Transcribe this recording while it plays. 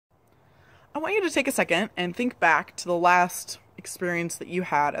want you to take a second and think back to the last experience that you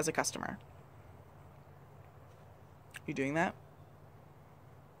had as a customer. You doing that?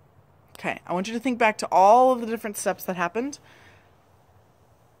 Okay, I want you to think back to all of the different steps that happened.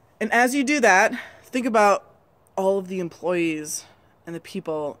 And as you do that, think about all of the employees and the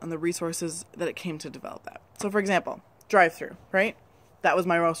people and the resources that it came to develop that. So for example, drive-through, right? That was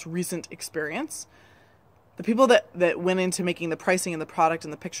my most recent experience. The people that went into making the pricing and the product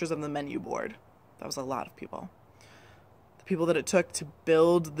and the pictures on the menu board, that was a lot of people. The people that it took to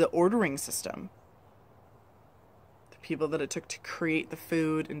build the ordering system. The people that it took to create the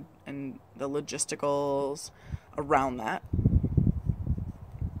food and the logisticals around that.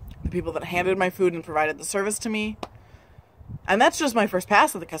 The people that handed my food and provided the service to me. And that's just my first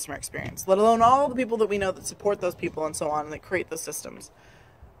pass of the customer experience, let alone all the people that we know that support those people and so on and that create those systems.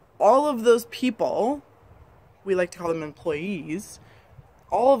 All of those people, we like to call them employees,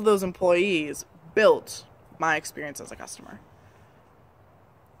 all of those employees built my experience as a customer.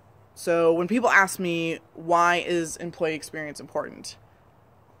 So when people ask me, why is employee experience important?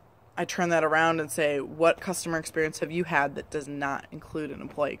 I turn that around and say, what customer experience have you had that does not include an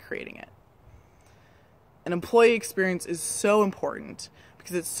employee creating it? An employee experience is so important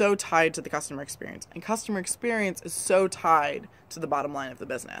because it's so tied to the customer experience. And customer experience is so tied to the bottom line of the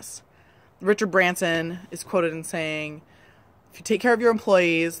business. Richard Branson is quoted in saying, if you take care of your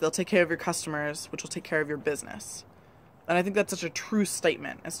employees, they'll take care of your customers, which will take care of your business. And I think that's such a true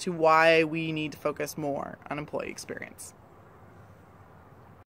statement as to why we need to focus more on employee experience.